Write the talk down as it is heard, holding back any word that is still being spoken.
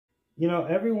you know,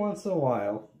 every once in a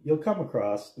while, you'll come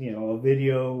across, you know, a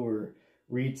video or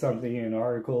read something in an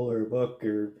article or a book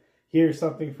or hear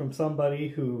something from somebody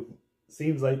who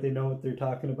seems like they know what they're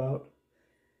talking about.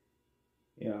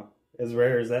 You know, as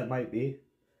rare as that might be.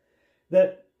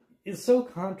 That is so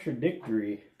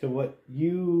contradictory to what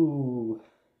you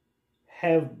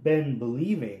have been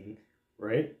believing,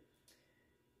 right?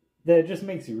 That it just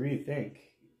makes you rethink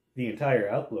the entire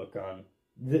outlook on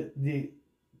the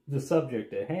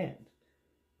subject at hand,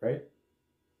 right?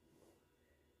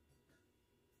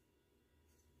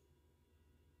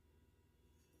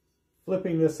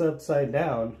 Flipping this upside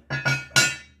down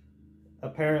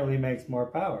apparently makes more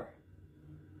power.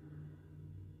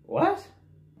 What?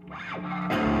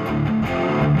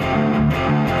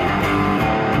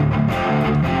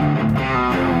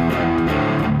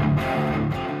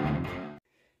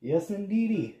 Yes,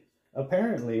 indeedy.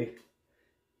 Apparently,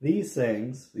 these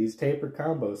things, these tapered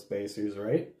combo spacers,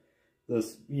 right?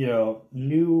 This, you know,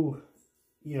 new,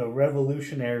 you know,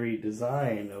 revolutionary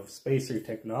design of spacer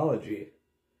technology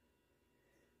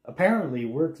apparently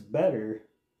works better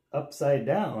upside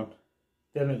down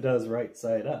than it does right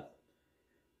side up.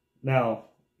 Now,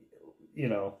 you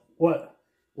know, what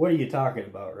are you talking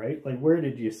about, right? Like, where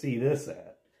did you see this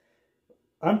at?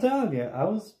 I'm telling you, I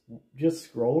was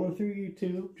just scrolling through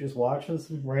YouTube, just watching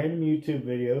some random YouTube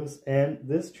videos, and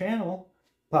this channel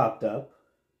popped up,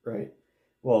 right?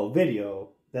 Well, a video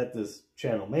that this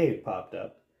channel made popped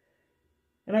up.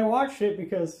 And I watched it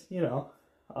because, you know,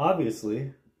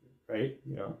 obviously, right,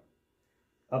 you know,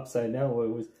 upside down, what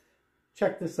it was.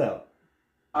 Check this out.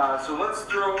 So let's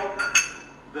throw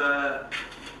the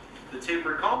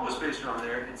tapered combo spacer on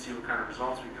there and see what kind of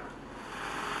results we got.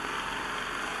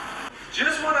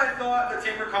 Just when I thought the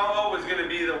tapered combo was going to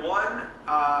be the one,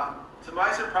 to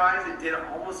my surprise, it did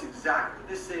almost exactly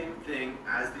the same thing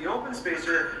as the open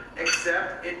spacer,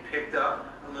 except it picked up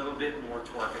a little bit more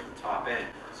torque at the top end.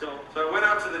 So I went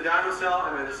out to the dyno cell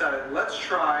and I decided, let's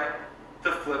try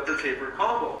to flip the tapered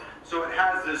combo. So it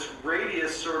has this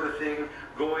radius sort of thing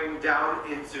going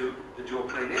down into the dual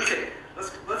plane intake.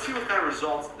 Let's see what kind of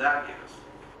results that gives.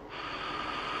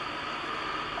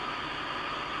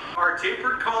 Our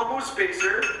tapered combo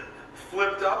spacer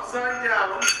flipped upside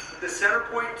down, the center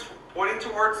point pointing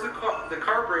towards the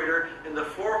carburetor and the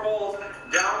 4 holes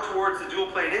down towards the dual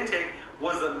plane intake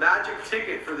was the magic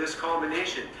ticket for this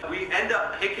combination. We end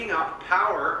up picking up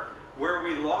power where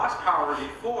we lost power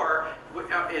before,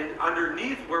 and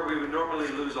underneath where we would normally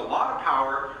lose a lot of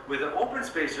power with an open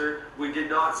spacer, we did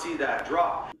not see that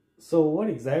drop. So what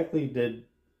exactly did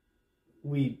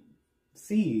we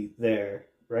see there,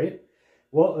 right?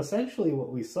 Well, essentially what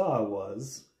we saw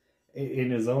was,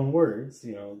 in his own words,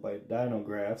 you know, by dyno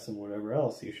graphs and whatever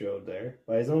else he showed there,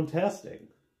 by his own testing,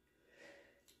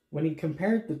 when he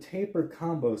compared the tapered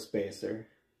combo spacer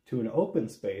to an open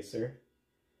spacer,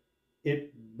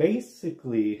 it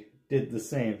basically did the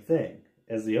same thing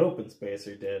as the open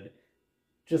spacer did,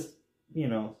 just, you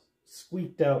know,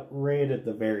 squeaked out right at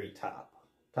the very top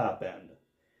end.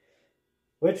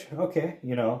 Which, okay,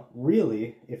 you know,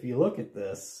 really, if you look at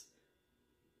this,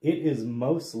 it is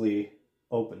mostly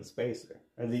open spacer.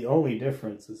 And the only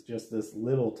difference is just this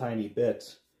little tiny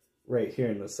bit right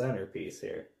here in the centerpiece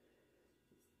here.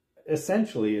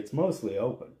 Essentially, it's mostly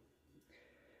open.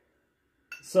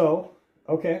 So,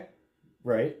 okay,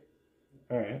 right,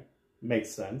 alright,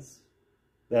 makes sense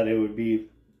that it would be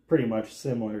pretty much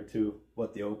similar to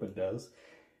what the open does.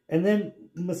 And then,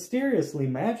 mysteriously,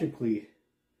 magically,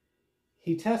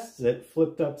 he tests it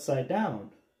flipped upside down.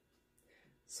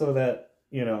 So that,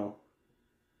 you know,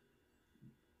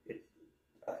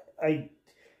 and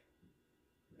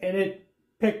it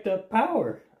picked up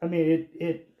power. I mean,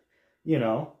 it, you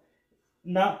know,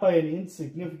 not by an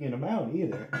insignificant amount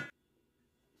either.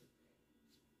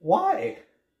 Why?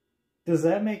 Does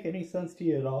that make any sense to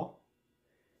you at all?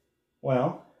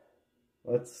 Well,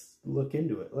 let's look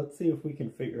into it. Let's see if we can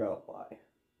figure out why.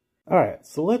 Alright,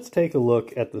 so let's take a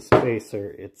look at the spacer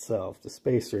itself, the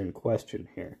spacer in question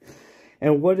here,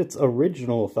 and what its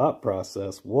original thought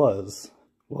process was,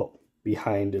 well,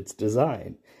 behind its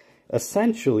design.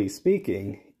 Essentially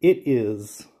speaking, it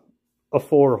is a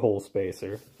 4-hole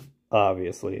spacer,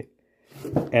 obviously,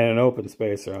 and an open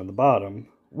spacer on the bottom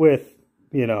with,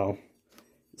 you know,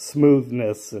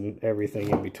 smoothness and everything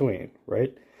in between,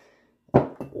 right?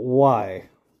 Why?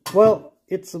 Well,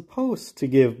 it's supposed to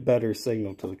give better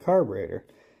signal to the carburetor,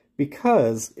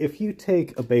 because if you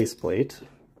take a base plate,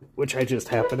 which I just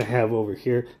happen to have over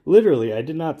here, literally, I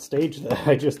did not stage that,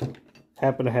 I just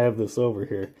happen to have this over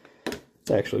here. It's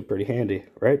actually pretty handy,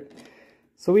 right?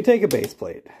 So we take a base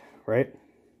plate, right?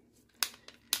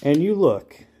 And you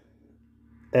look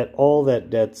at all that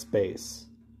dead space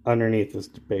underneath this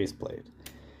base plate.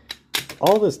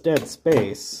 All this dead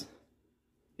space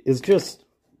is just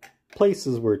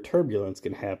places where turbulence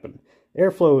can happen.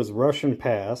 Airflow is rushing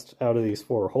past out of these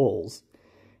 4 holes,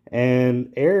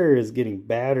 and air is getting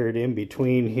battered in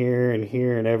between here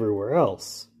and everywhere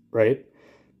else, right?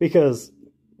 Because,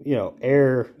 you know,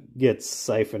 air gets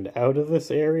siphoned out of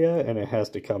this area and it has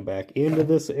to come back into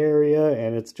this area,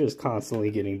 and it's just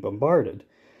constantly getting bombarded.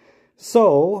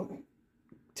 So,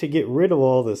 to get rid of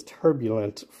all this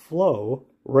turbulent flow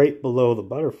right below the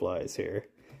butterflies here,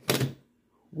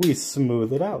 we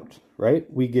smooth it out, right?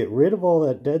 We get rid of all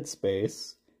that dead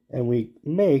space and we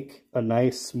make a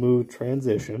nice smooth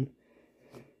transition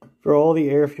for all the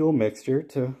air-fuel mixture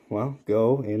to, well,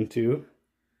 go into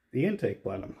the intake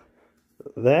plenum.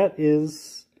 That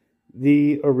is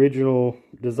the original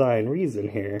design reason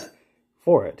here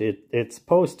for it. It's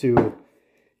supposed to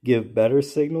give better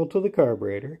signal to the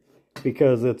carburetor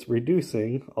because it's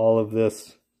reducing all of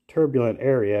this turbulent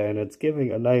area and it's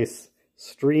giving a nice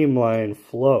streamlined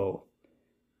flow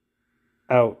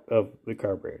out of the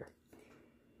carburetor.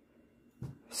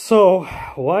 So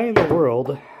why in the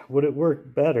world would it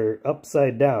work better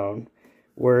upside down,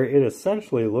 where it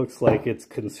essentially looks like it's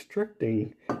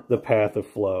constricting the path of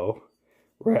flow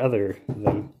rather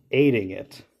than aiding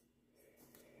it?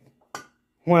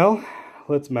 Well,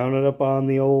 let's mount it up on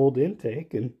the old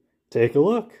intake and take a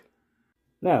look.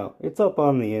 Now, it's up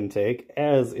on the intake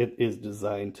as it is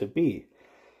designed to be.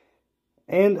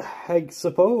 And I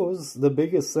suppose the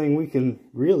biggest thing we can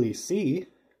really see,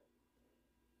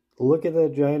 look at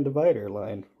that giant divider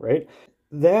line, right?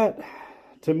 That,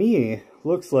 to me,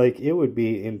 looks like it would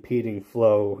be impeding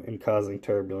flow and causing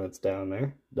turbulence down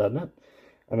there, doesn't it?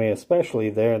 I mean, especially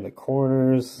there in the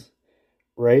corners,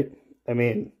 right? I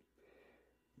mean,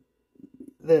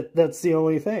 that's the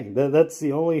only thing. That's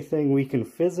the only thing we can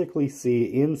physically see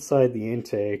inside the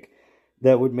intake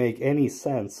that would make any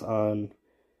sense on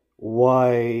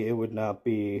why it would not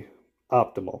be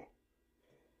optimal.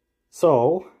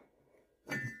 So,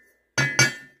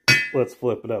 let's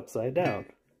flip it upside down.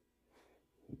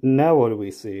 Now what do we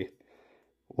see?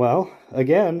 Well,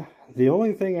 again, the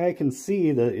only thing I can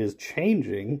see that is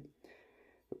changing,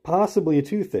 possibly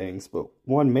 2 things, but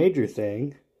one major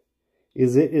thing,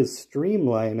 is it is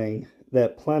streamlining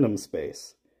that plenum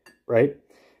space, right?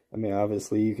 I mean,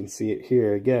 obviously you can see it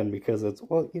here again because it's,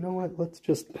 well, you know what, let's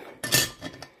just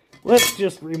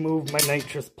remove my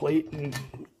nitrous plate and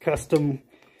custom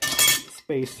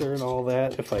spacer and all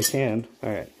that if I can.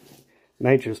 Alright,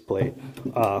 nitrous plate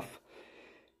off.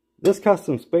 This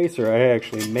custom spacer I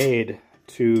actually made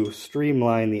to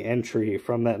streamline the entry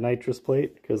from that nitrous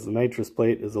plate because the nitrous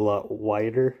plate is a lot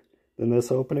wider than this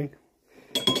opening.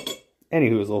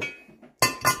 Anyhoozle.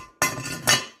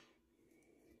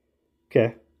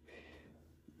 Okay.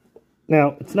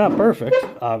 Now, it's not perfect,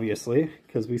 obviously,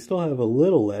 because we still have a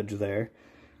little ledge there.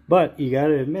 But you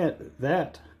gotta admit,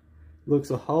 that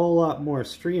looks a whole lot more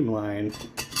streamlined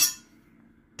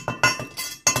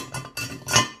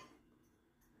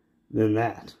than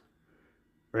that.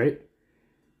 Right?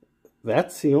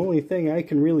 That's the only thing I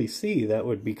can really see that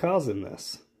would be causing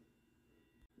this.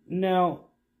 Now,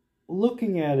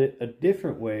 looking at it a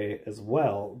different way as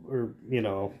well, or, you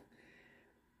know,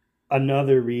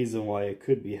 another reason why it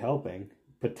could be helping,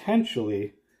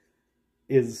 potentially,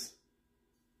 is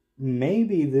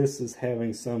maybe this is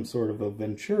having some sort of a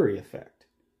Venturi effect,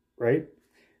 right?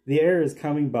 The air is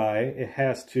coming by, it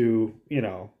has to, you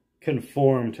know,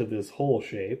 conform to this hole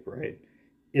shape, right?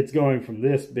 It's going from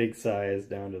this big size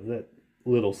down to that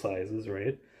little sizes,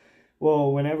 right?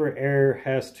 Well, whenever air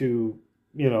has to,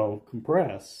 you know,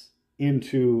 compress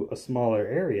into a smaller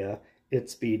area, it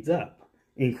speeds up,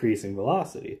 increasing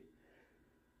velocity.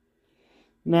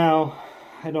 Now,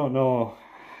 I don't know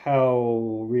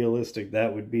how realistic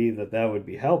that would be that would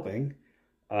be helping.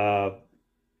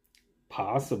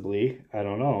 Possibly, I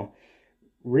don't know.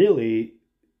 Really,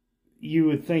 you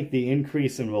would think the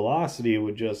increase in velocity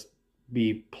would just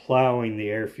be plowing the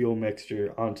air-fuel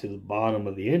mixture onto the bottom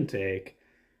of the intake,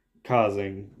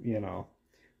 causing, you know,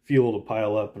 fuel to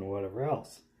pile up and whatever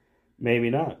else.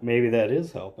 Maybe not. Maybe that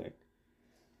is helping.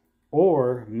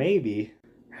 Or maybe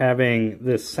having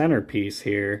this centerpiece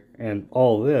here and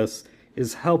all this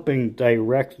is helping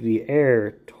direct the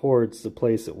air towards the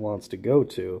place it wants to go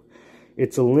to.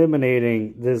 It's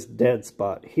eliminating this dead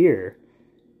spot here,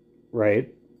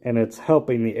 right? And it's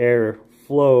helping the air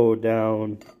flow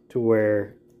down to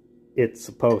where it's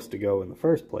supposed to go in the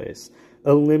first place,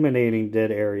 eliminating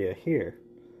dead area here,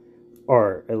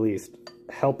 or at least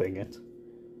helping it.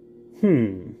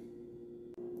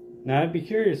 Now, I'd be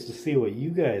curious to see what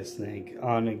you guys think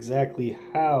on exactly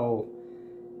how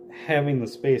having the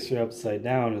spacer upside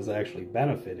down is actually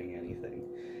benefiting anything.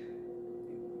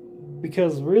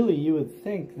 Because really, you would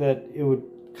think that it would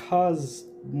cause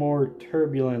more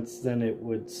turbulence than it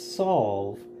would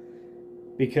solve,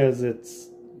 because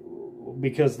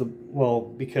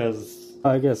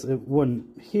I guess it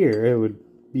wouldn't here, it would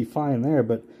be fine there,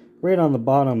 but right on the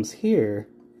bottoms here,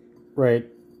 right,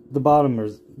 the bottom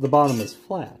is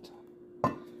flat,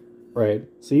 right?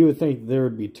 So you would think there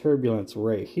would be turbulence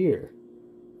right here.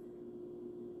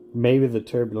 Maybe the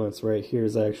turbulence right here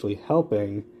is actually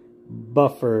helping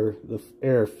buffer the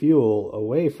air fuel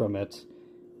away from it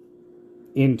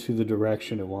into the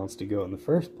direction it wants to go in the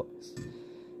first place.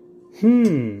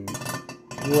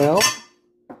 Well,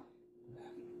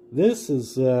 this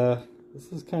has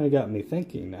kind of got me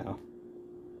thinking now.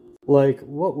 Like,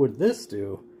 what would this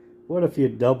do? What if you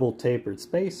double tapered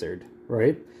spacered,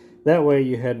 right? That way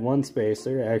you had one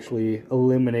spacer actually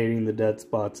eliminating the dead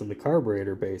spots in the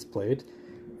carburetor base plate,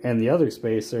 and the other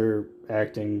spacer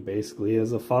acting basically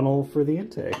as a funnel for the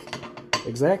intake.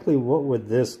 Exactly what would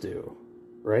this do,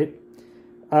 right?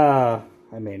 I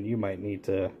mean, you might need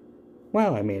to,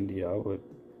 well, I mean, you know,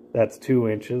 that's 2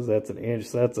 inches, that's an inch,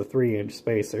 so that's a 3-inch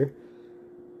spacer.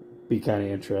 Be kind of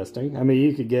interesting. I mean,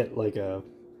 you could get like a,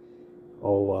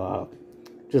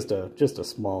 just a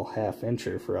small 1/2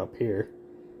 incher for up here,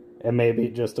 and maybe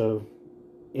just a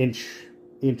inch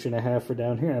and a half for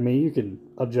down here. I mean, you can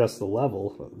adjust the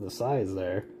level, the size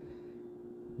there.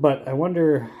 But I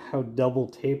wonder how double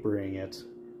tapering it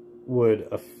would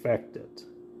affect it.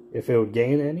 If it would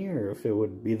gain any, or if it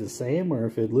would be the same, or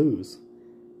if it'd lose.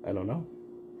 I don't know.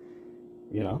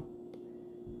 You know?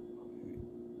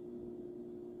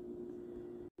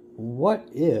 What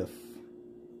if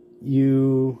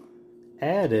you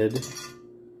added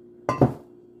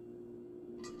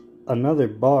another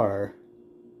bar,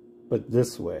 but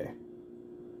this way,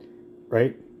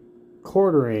 right?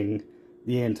 Quartering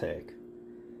the intake.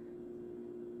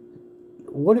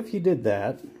 What if you did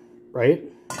that, right?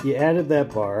 You added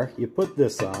that bar, you put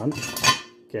this on,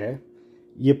 okay?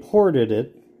 You ported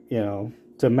it, you know,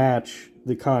 to match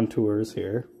the contours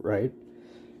here, right?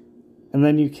 And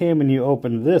then you came and you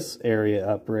opened this area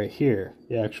up right here,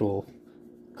 the actual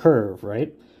curve,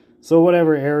 right? So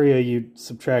whatever area you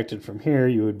subtracted from here,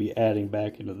 you would be adding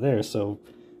back into there. So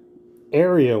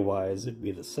area-wise, it'd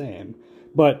be the same.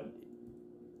 But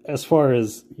as far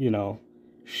as, you know,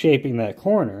 shaping that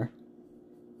corner,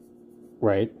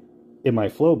 right, it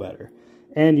might flow better.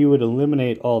 And you would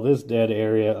eliminate all this dead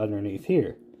area underneath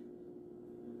here.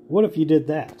 What if you did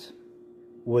that?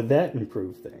 Would that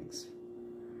improve things?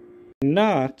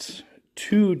 Not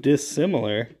too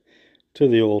dissimilar to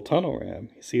the old tunnel ram.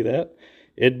 You see that?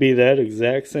 It'd be that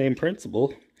exact same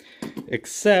principle,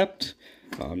 except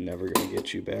I'm never going to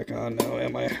get you back on now,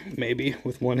 am I? Maybe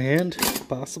with one hand,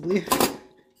 possibly.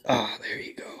 Ah, there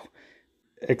you go.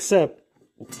 Except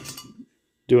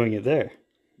doing it there.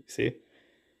 You see?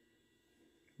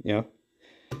 Yeah.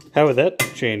 How would that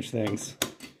change things?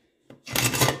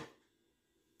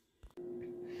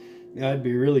 I'd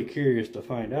be really curious to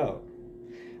find out.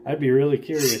 I'd be really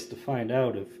curious to find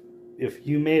out if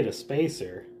you made a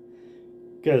spacer,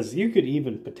 because you could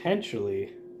even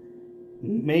potentially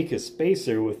make a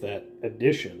spacer with that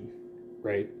addition,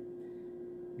 right?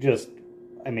 Just,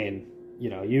 I mean, you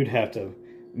know, you'd have to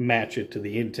match it to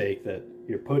the intake that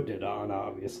you're putting it on,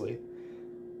 obviously.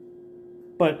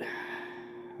 But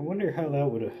I wonder how that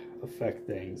would affect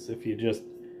things if you just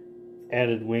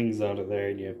added wings out of there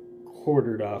and you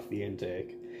quartered off the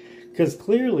intake. Because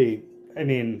clearly, I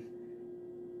mean,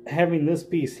 having this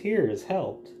piece here has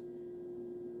helped.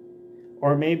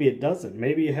 Or maybe it doesn't.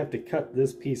 Maybe you have to cut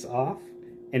this piece off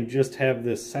and just have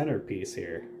this center piece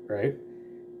here, right?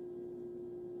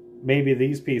 Maybe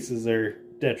these pieces are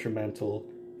detrimental,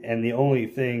 and the only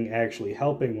thing actually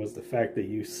helping was the fact that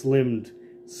you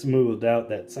smoothed out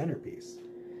that centerpiece.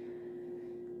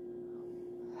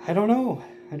 I don't know.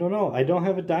 I don't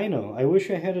have a dyno. I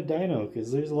wish I had a dyno,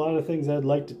 because there's a lot of things I'd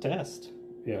like to test,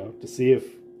 you know, to see if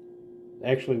it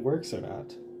actually works or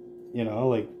not. You know,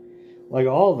 like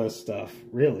all this stuff,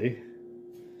 really.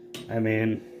 I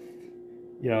mean,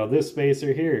 you know, this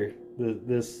spacer here,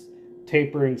 this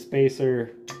tapering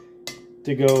spacer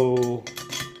to go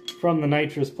from the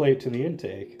nitrous plate to the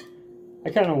intake. I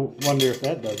kind of wonder if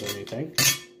that does anything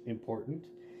important.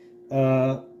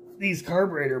 These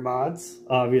carburetor mods,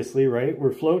 obviously, right?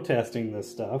 We're flow testing this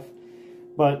stuff.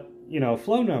 But, you know,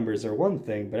 flow numbers are one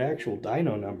thing, but actual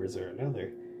dyno numbers are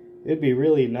another. It'd be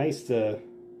really nice to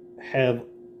have,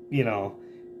 you know,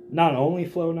 not only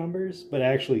flow numbers, but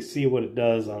actually see what it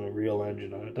does on a real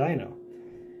engine on a dyno.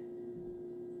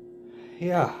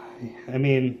 Yeah, I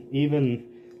mean, even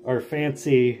our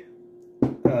fancy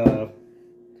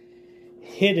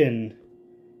hidden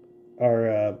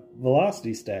our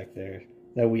velocity stack there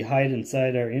that we hide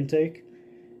inside our intake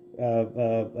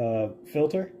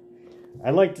filter.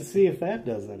 I'd like to see if that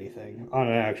does anything on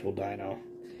an actual dyno.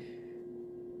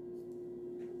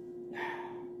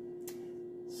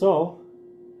 So,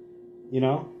 you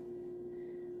know,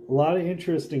 a lot of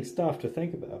interesting stuff to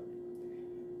think about.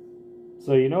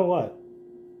 So you know what?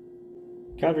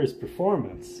 Cutter's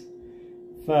performance.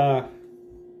 If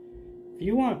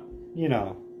you want, you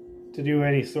know, to do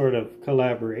any sort of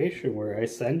collaboration where I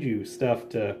send you stuff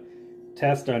to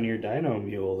test on your dyno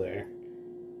mule there,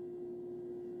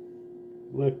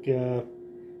 look,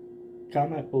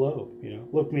 comment below, you know,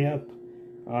 look me up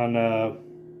on,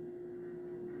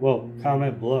 well,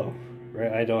 comment below,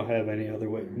 right? I don't have any other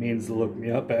means to look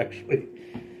me up, actually.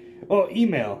 Oh,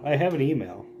 email. I have an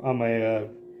email on my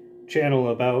channel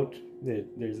about,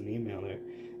 there's an email there.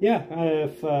 Yeah,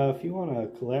 if you want to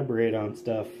collaborate on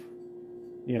stuff,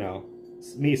 you know,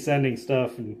 me sending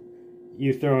stuff and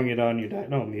you throwing it on your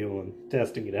dyno mule and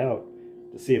testing it out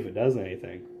to see if it does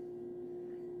anything,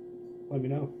 let me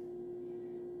know.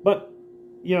 But,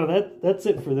 you know, that's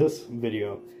it for this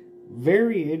video.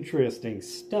 Very interesting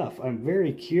stuff. I'm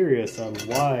very curious on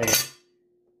why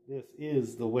this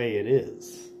is the way it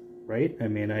is, right? I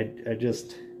mean, I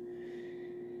just,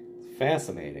 it's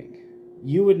fascinating.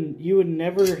 You would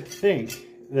never think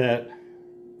that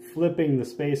flipping the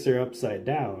spacer upside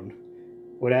down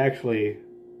would actually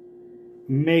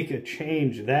make a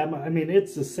change that much. I mean,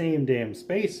 it's the same damn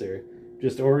spacer,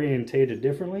 just orientated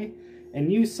differently,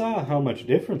 and you saw how much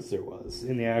difference there was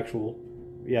in the actual,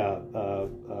 in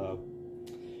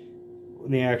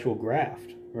the actual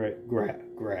graft, right? Graph.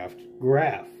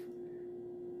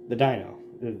 The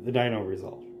dyno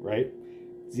result, right?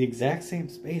 It's the exact same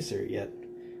spacer, yet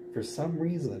for some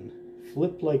reason,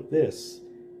 flipped like this,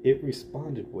 it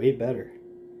responded way better.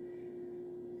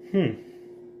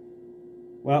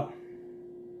 Well,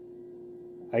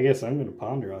 I guess I'm going to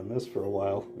ponder on this for a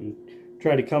while and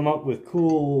try to come up with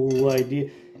cool ideas.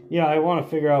 Yeah, I want to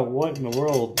figure out what in the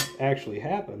world actually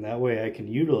happened. That way I can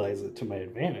utilize it to my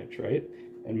advantage, right?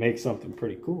 And make something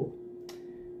pretty cool.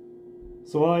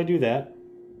 So while I do that,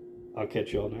 I'll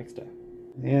catch you all next time.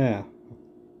 Yeah.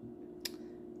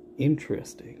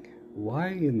 Interesting. Why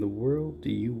in the world do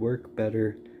you work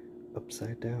better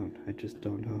upside down? I just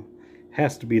don't know.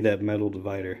 Has to be that metal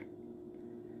divider.